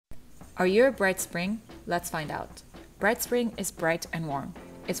Are you a bright spring? Let's find out. Bright spring is bright and warm.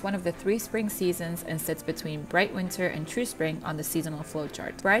 It's one of the 3 spring seasons and sits between bright winter and true spring on the seasonal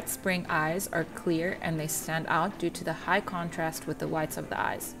flowchart. Bright spring eyes are clear and they stand out due to the high contrast with the whites of the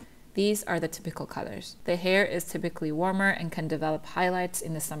eyes. These are the typical colors. The hair is typically warmer and can develop highlights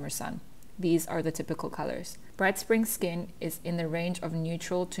in the summer sun. These are the typical colors. Bright spring skin is in the range of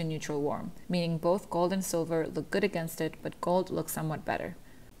neutral to neutral warm, meaning both gold and silver look good against it, but gold looks somewhat better.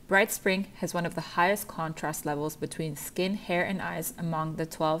 Bright spring has one of the highest contrast levels between skin, hair, and eyes among the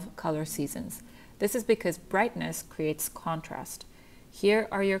 12 color seasons. This is because brightness creates contrast. Here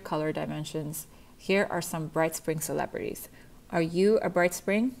are your color dimensions. Here are some bright spring celebrities. Are you a bright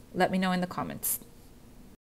spring? Let me know in the comments.